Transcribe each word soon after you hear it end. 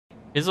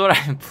Here's what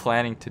I'm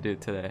planning to do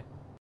today.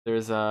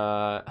 There's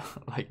a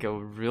like a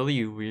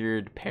really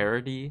weird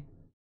parody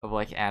of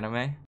like anime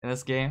in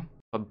this game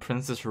called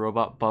Princess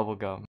Robot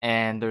Bubblegum,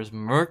 and there's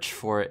merch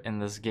for it in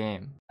this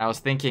game. I was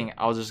thinking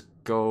I'll just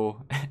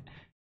go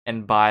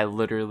and buy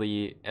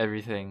literally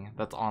everything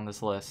that's on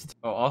this list.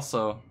 Oh,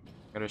 also,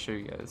 I gotta show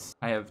you guys.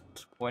 I have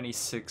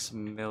 $26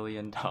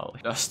 million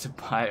just to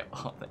buy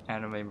all the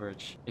anime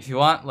merch. If you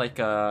want like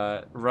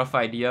a rough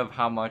idea of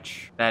how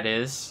much that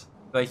is,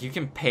 like you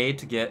can pay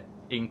to get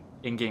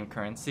in-game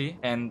currency,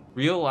 and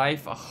real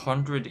life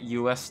 $100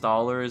 US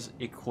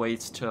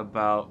equates to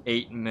about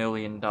 $8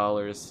 million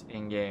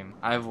in game.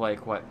 I have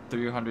like what,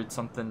 300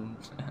 something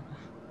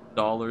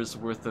dollars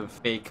worth of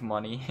fake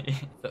money.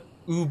 The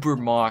uber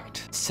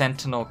mocked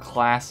Sentinel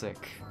Classic.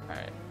 All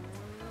right,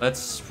 let's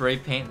spray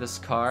paint this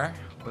car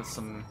with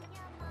some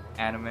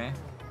anime.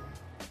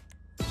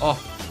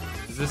 Oh,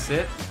 is this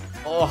it?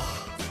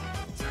 Oh,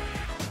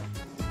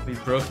 we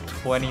broke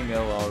 20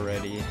 mil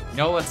already. You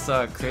know what's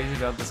crazy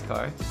about this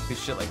car? Do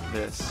shit like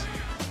this.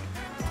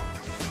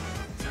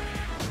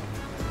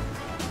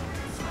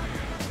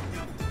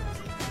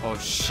 Oh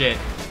shit.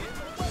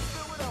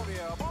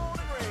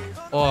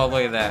 Oh,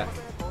 look at that.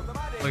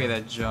 Look at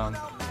that jump.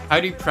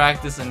 How do you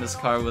practice in this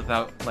car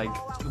without like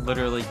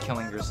literally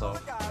killing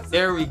yourself?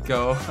 There we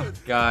go.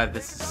 God,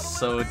 this is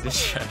so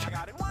distracting.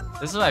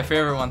 This is my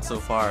favorite one so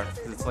far.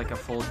 It's like a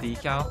full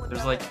decal.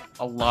 There's like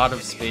a lot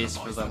of space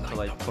for them to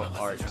like put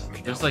art.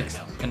 There's like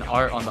an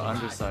art on the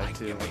underside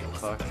too. What the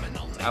fuck?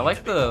 I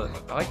like the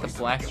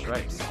black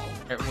stripes.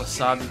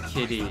 Wasabi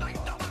Kitty.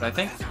 But I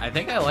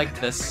think I like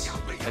this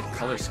like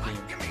color scheme.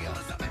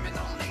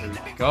 There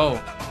we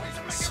go.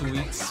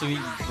 Sweet, sweet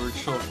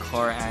virtual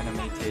car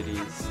anime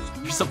titties.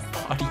 There's a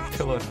body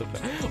pillow in the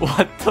back.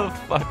 What the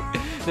fuck?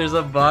 There's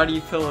a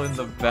body pillow in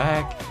the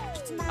back.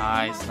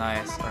 Nice,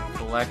 nice. Our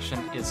collection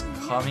is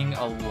coming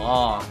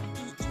along.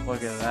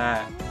 Look at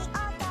that.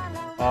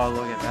 Oh,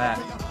 look at that.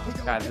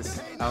 God,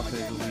 this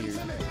outfit is weird.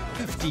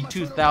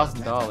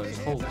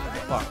 $52,000. Holy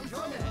fuck.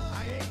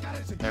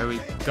 There we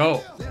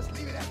go.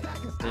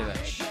 Look at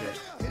that shit.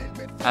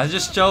 I'm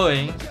just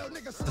showing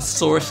the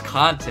source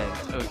content,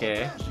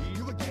 okay?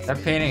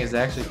 That painting is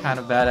actually kind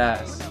of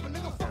badass.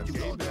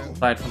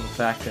 Aside from the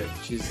fact that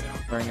she's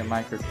wearing a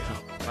micro.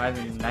 Buy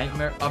the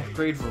nightmare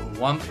upgrade for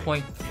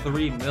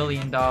 $1.3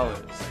 million.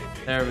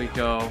 There we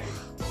go.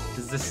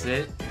 Is this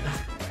it?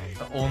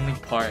 The only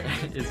part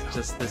is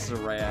just this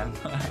RAM.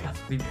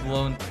 We've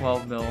blown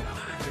 12 mil.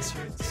 This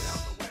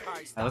hurts.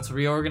 Now let's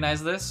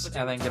reorganize this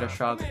and then get a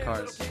shot of the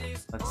cars.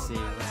 Let's see.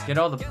 Let's get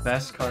all the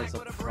best cars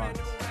up front.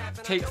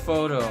 Take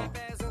photo.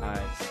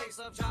 Nice.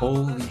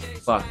 Holy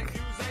fuck.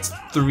 It's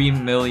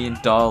 $3 million.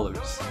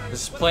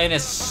 This plane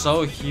is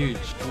so huge.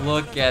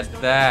 Look at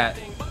that.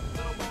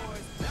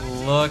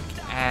 Look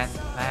at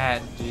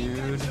that,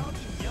 dude.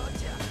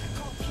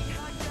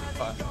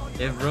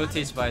 It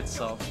rotates by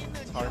itself.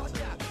 It's hard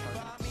to